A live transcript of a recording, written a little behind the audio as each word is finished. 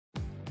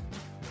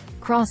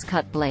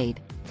Cross-cut blade.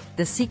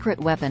 The secret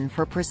weapon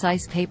for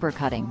precise paper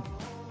cutting.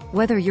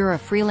 Whether you're a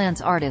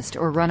freelance artist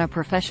or run a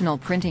professional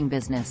printing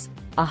business,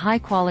 a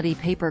high-quality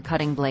paper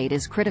cutting blade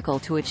is critical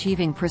to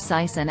achieving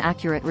precise and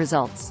accurate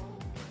results.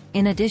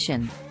 In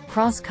addition,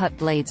 cross-cut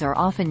blades are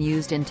often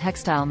used in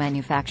textile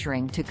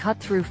manufacturing to cut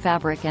through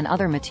fabric and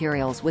other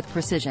materials with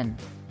precision.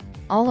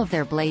 All of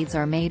their blades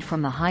are made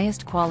from the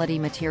highest quality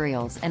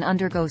materials and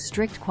undergo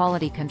strict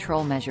quality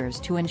control measures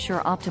to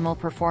ensure optimal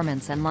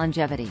performance and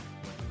longevity.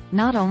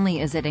 Not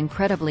only is it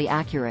incredibly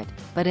accurate,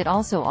 but it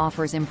also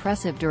offers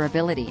impressive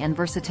durability and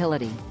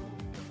versatility.